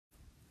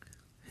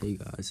Hey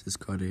guys, it's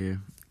Carter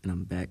here, and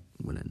I'm back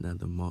with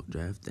another mock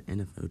draft. The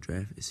NFL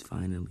draft is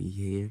finally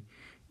here.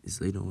 It's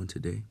later on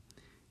today,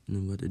 and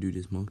I'm about to do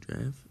this mock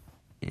draft.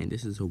 And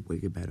this is a way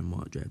better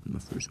mock draft than my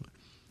first one.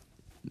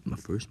 My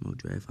first mock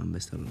draft, I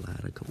messed up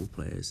a couple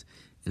players,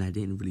 and I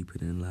didn't really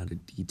put in a lot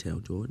of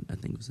detail to it. I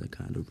think it was a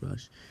kind of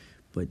rush.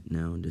 But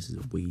now this is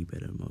a way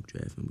better mock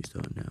draft, and we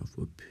start now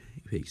for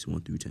picks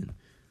 1 through 10.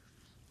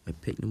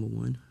 At pick number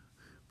 1,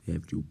 we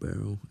have Joe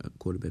Burrow, a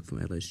quarterback from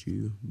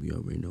LSU. We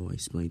already know, I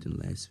explained in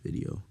the last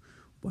video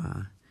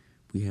why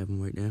we have him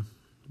right now.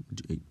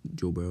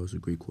 Joe Burrow is a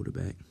great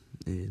quarterback,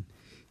 and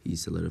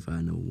he's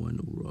solidified number 1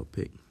 overall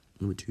pick.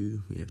 Number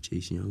 2, we have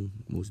Chase Young,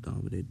 most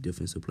dominant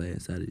defensive player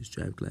inside of this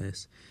draft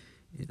class.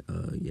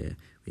 And,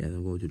 we have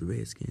him going to the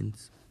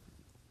Redskins.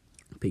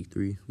 Pick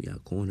 3, we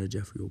got corner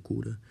Jeffrey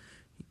Okudah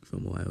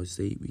from Ohio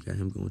State. We got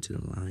him going to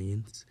the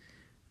Lions.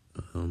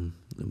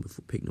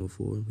 Pick number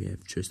 4, we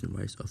have Tristan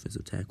Rice,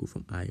 offensive tackle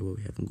from Iowa.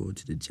 We have him going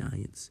to the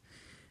Giants.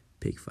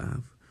 Pick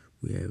 5,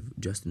 we have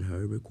Justin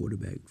Herbert,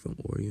 quarterback from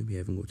Oregon. We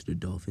have him going to the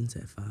Dolphins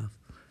at 5.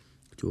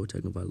 Tua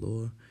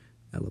Tagovailoa,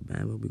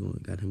 Alabama.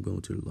 Got him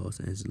going to the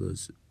Los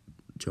Angeles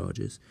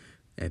Chargers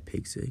at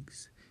pick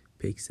 6.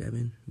 Pick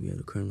 7, we have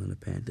the Carolina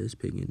Panthers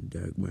picking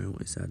Derek Brown,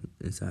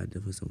 inside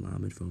defensive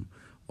lineman from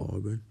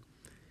Auburn.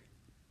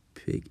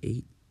 Pick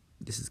 8.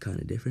 This is kind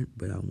of different,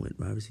 but I went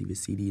wide receiver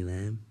CeeDee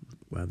Lamb,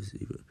 wide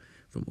receiver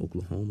from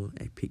Oklahoma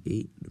at pick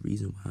 8. The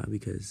reason why,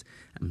 because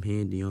I'm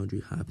hearing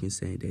DeAndre Hopkins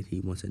saying that he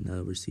wants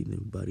another receiving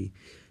buddy.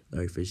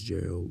 Larry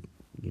Fitzgerald,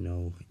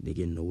 they're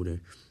getting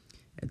older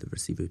at the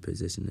receiver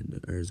position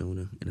in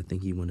Arizona, and I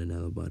think he wants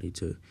another body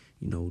to,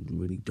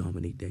 really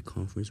dominate that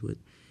conference with.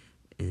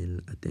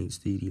 And I think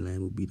CeeDee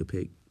Lamb will be the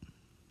pick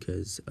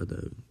because of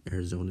the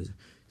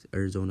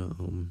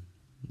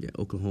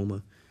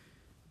Oklahoma,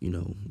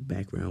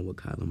 background with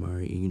Kyler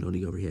Murray, and,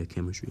 they already have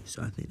chemistry.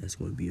 So I think that's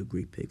going to be a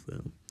great pick for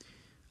him.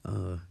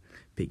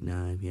 Pick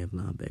 9, we have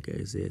linebacker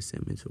Isaiah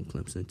Simmons from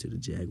Clemson to the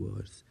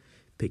Jaguars.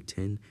 Pick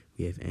 10,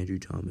 we have Andrew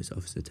Thomas,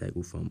 offensive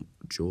tackle from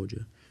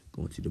Georgia,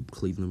 going to the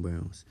Cleveland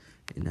Browns.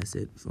 And that's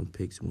it from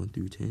picks 1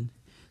 through 10.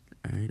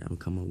 All right, I'm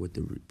coming up with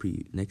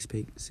the next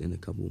picks in a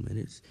couple of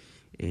minutes.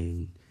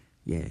 And,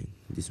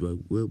 this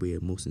will be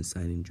a most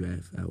exciting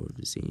draft I've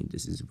ever seen.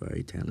 This is a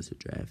very talented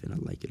draft, and I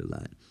like it a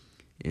lot.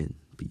 And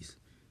peace.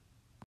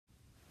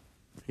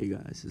 Hey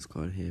guys, it's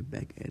Carter here,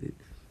 back at it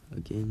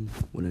again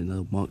with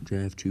another mock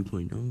draft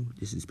 2.0.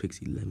 This is picks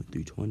 11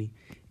 through 20,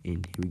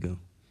 and here we go.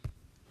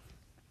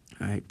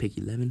 Alright, pick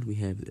 11, we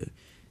have the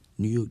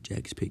New York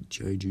Jets pick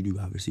Jerry Jeudy,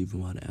 wide receiver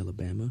from out of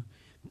Alabama.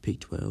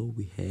 Pick 12,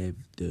 we have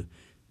the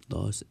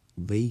Las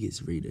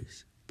Vegas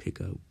Raiders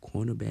pick up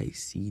cornerback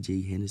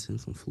C.J. Henderson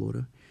from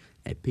Florida.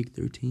 At pick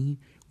 13,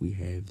 we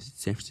have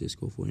San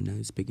Francisco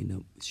 49ers picking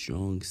up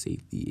strong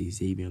safety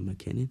Xavier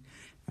McKinnon.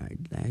 All right,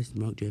 last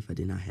mock draft, I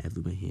did not have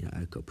him in here.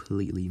 I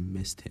completely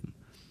missed him.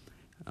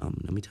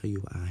 Let me tell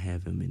you, I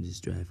have him in this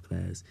draft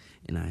class,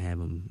 and I have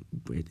him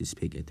at this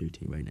pick at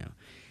 13 right now.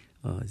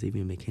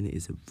 Xavier McKinnon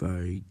is a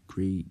very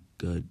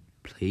good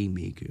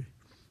playmaker.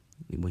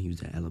 When he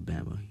was at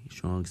Alabama,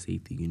 strong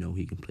safety,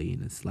 he can play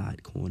in a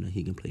slot corner,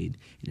 he can play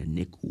in a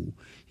nickel,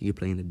 he can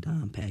play in a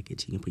dime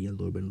package, he can play a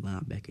little bit of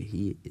linebacker.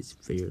 He is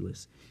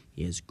fearless.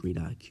 He has great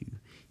IQ.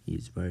 He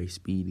is very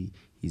speedy.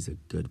 He's a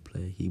good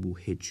player. He will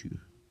hit you.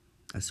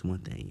 That's one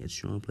thing. As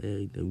strong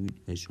player,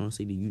 as strong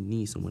safety, you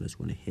need someone that's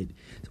going to hit,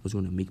 someone's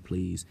going to make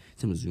plays,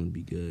 someone's going to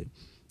be good.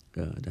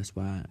 That's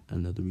why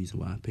another reason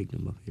why I picked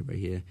him up here right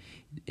here.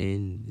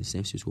 And the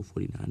San Francisco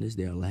 49ers,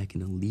 they're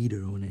lacking a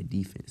leader on that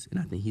defense. And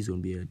I think he's going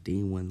to be a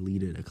day one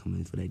leader to come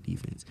in for that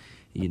defense.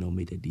 And,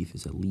 make that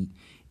defense elite.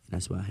 And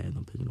that's why I had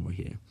them picking him right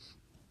here.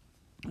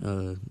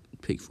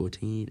 Pick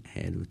 14, I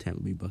had the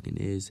Tampa Bay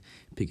Buccaneers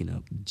picking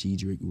up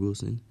Jedrick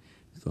Wilson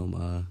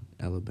from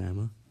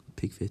Alabama.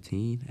 Pick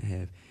 15, I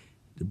have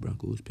the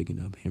Broncos picking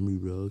up Henry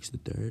Ruggs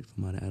III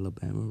from out of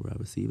Alabama, wide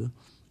receiver.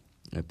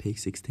 At pick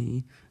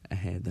 16, I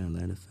had the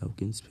Atlanta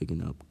Falcons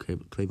picking up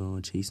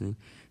Clavon Chasen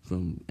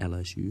from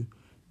LSU,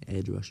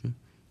 edge rusher.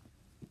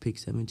 Pick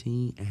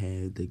 17, I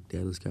had the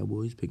Dallas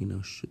Cowboys picking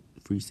up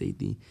free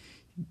safety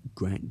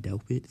Grant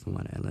Delpit from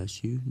out of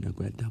LSU. Now,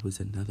 Grant Delpit is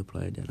another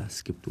player that I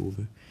skipped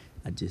over.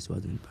 I just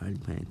wasn't probably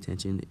paying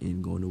attention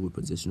and going over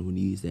positional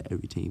needs that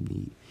every team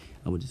need.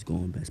 I was just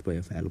going best player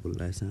available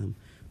last time.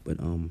 But,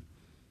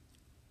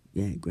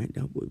 Grant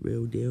Delpit,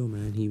 real deal,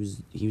 man. He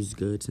was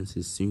good since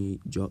his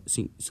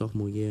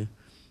sophomore year.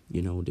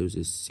 There was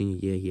his senior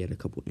year, he had a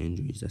couple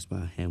injuries. That's why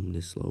I had him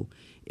this slow.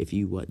 If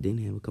he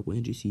didn't have a couple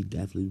injuries, he'd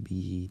definitely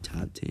be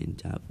top 10,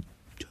 top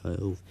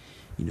 12,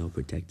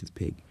 protective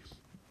pick.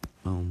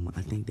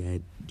 I think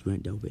that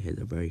Grant Delpit has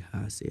a very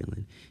high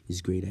ceiling.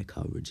 He's great at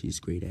coverage. He's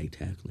great at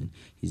tackling.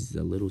 He's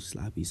a little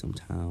sloppy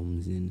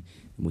sometimes, and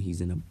when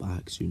he's in a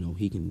box, he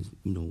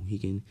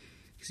can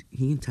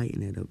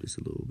tighten that up just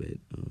a little bit.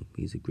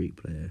 He's a great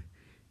player,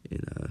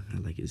 and I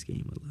like his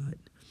game a lot.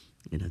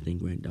 And I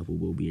think Grant Delpit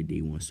will be a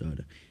day one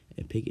starter.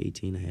 At pick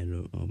 18, I had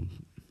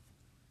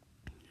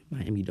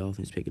Miami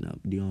Dolphins picking up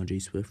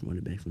DeAndre Swift,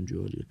 running back from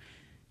Georgia.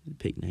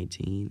 Pick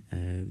 19, I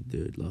have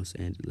the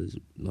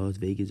Las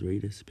Vegas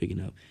Raiders picking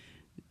up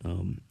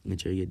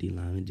interior D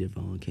lineman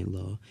Javon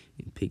Kinlaw.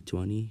 And pick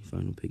 20,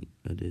 final pick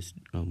of this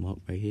mock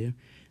right here,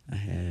 I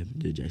have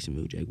the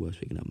Jacksonville Jaguars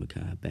picking up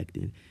Mekhi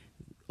Becton,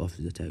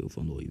 offensive tackle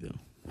from Louisville.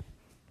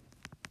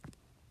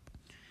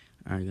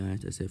 Alright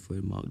guys, that's it for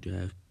the mock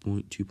draft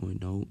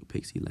 2.0,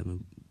 picks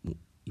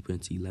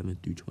 11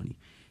 through 20.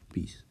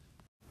 Peace.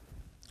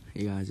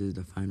 Hey guys, this is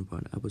the final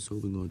part of the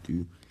episode. We're going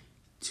through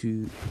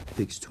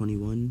picks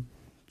 21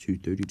 to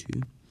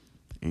 32.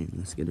 And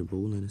let's get it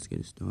rolling, let's get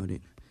it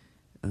started.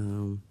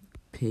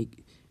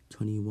 Pick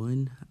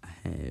 21, I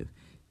have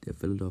the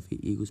Philadelphia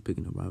Eagles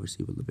picking up wide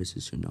receiver Laviska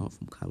Shenault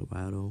from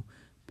Colorado.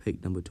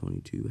 Pick number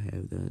 22, I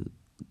have the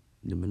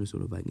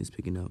Minnesota Vikings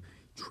picking up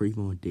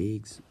Trayvon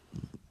Diggs,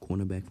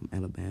 cornerback from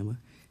Alabama.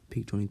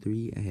 Pick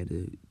 23, I had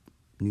the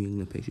New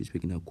England Patriots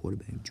picking up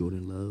quarterback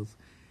Jordan Love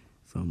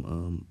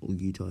from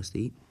Utah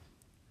State.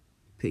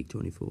 Pick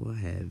 24, I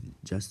have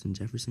Justin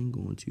Jefferson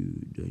going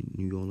to the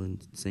New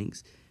Orleans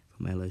Saints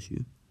from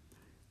LSU.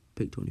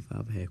 Pick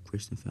 25, I have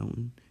Christopher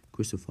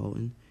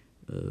Fulton,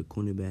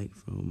 cornerback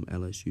from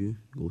LSU,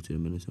 go to the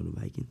Minnesota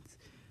Vikings.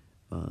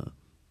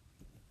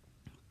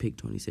 Pick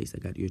 26, I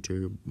got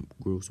Yetur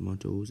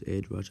Gross-Matos,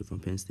 edge rusher from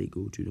Penn State,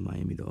 go to the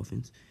Miami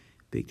Dolphins.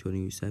 Pick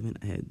 27,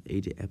 I had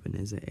AJ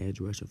Epineza, edge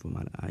rusher from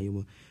out of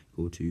Iowa,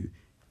 go to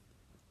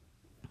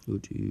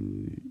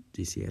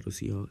the Seattle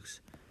Seahawks.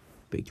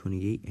 Pick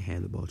 28, I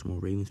had the Baltimore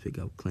Ravens pick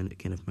up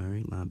Kenneth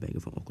Murray,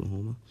 linebacker from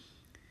Oklahoma.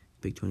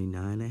 Pick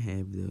 29, I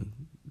have the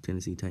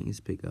Tennessee Titans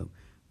pick up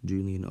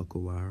Julian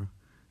Okwara,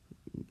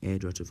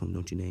 edge rusher from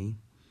Notre Dame.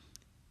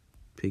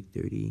 Pick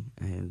 30,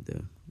 I have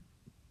the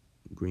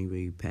Green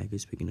Bay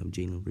Packers picking up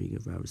Jalen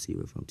Reagor, wide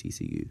receiver from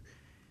TCU.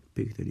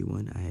 Pick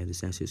 31, I have the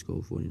San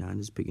Francisco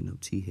 49ers picking up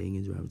T.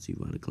 Higgins, wide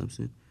receiver out of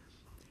Clemson.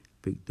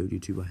 Pick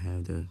 32, I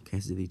have the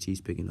Kansas City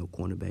Chiefs picking up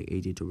cornerback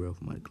A.J. Terrell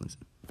from out of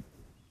Clemson.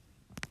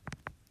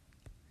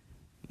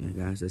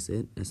 Yeah, guys, that's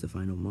it. That's the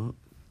final mock.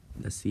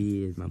 Let's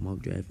see if my mock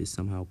draft is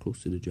somehow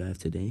close to the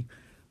draft today.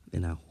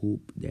 And I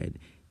hope that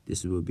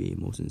this will be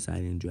the most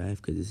exciting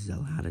draft because this is a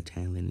lot of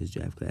talent in this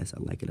draft class.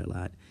 I like it a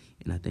lot.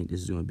 And I think this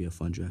is going to be a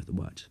fun draft to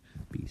watch.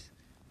 Peace.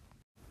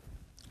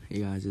 Hey,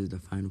 guys, this is the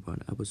final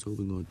part of the episode.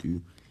 We're going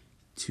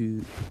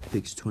through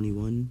picks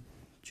 21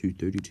 to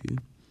 32.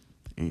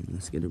 And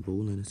let's get it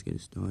rolling. Let's get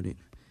it started.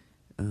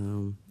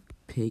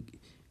 Pick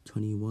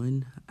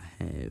 21, I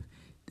have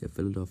the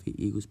Philadelphia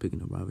Eagles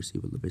picking up wide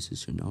receiver Laviska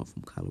Shenault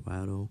from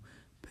Colorado.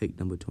 Pick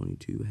number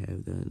 22, I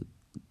have the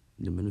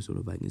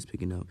Minnesota Vikings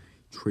picking up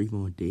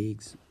Trayvon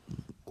Diggs,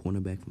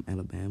 cornerback from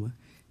Alabama.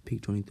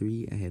 Pick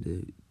 23, I had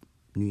the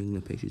New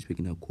England Patriots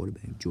picking up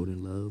quarterback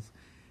Jordan Love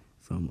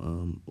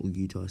from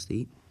Utah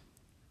State.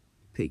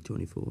 Pick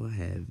 24, I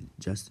have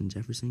Justin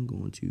Jefferson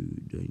going to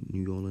the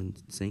New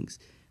Orleans Saints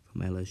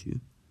from LSU.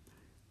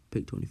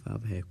 Pick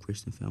 25, I have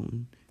Christopher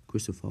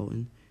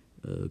Fulton,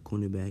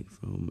 cornerback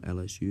from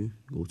LSU,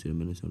 go to the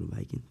Minnesota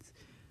Vikings.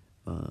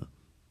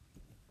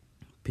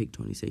 Pick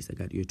 26, I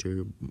got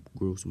Yetur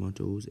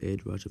Gross-Matos,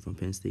 edge rusher from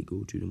Penn State,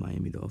 go to the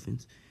Miami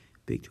Dolphins.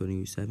 Pick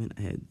 27,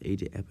 I had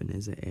AJ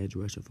Epineza, edge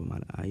rusher from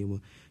out of Iowa,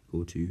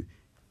 go to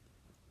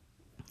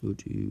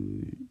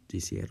the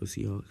Seattle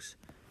Seahawks.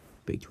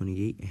 Pick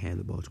 28, I had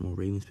the Baltimore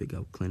Ravens pick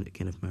up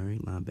Kenneth Murray,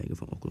 linebacker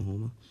from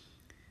Oklahoma.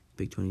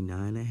 Pick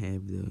 29, I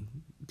have the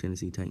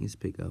Tennessee Titans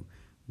pick up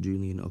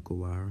Julian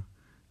Okwara,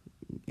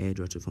 edge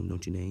rusher from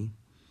Notre Dame.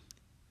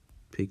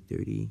 Pick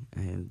 30,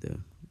 I have the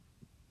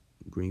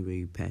Green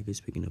Bay Packers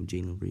picking up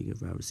Jalen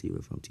Reagor, wide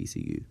receiver from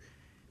TCU.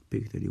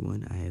 Pick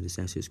 31, I have the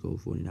San Francisco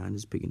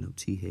 49ers picking up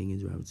T.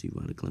 Higgins, wide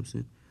receiver out of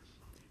Clemson.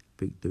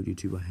 Pick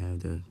 32, I have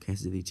the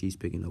Kansas City Chiefs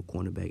picking up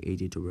cornerback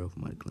A.J. Terrell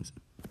from out of Clemson.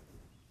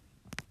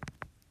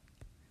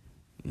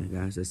 Yeah,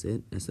 guys, that's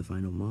it. That's the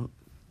final mock.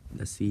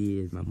 Let's see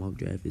if my mock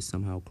draft is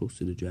somehow close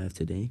to the draft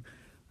today.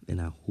 And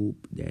I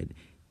hope that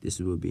this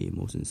will be the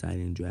most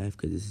exciting draft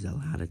because this is a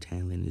lot of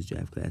talent in this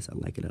draft class. I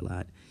like it a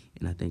lot.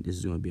 And I think this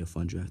is going to be a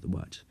fun draft to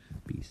watch.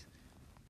 Peace.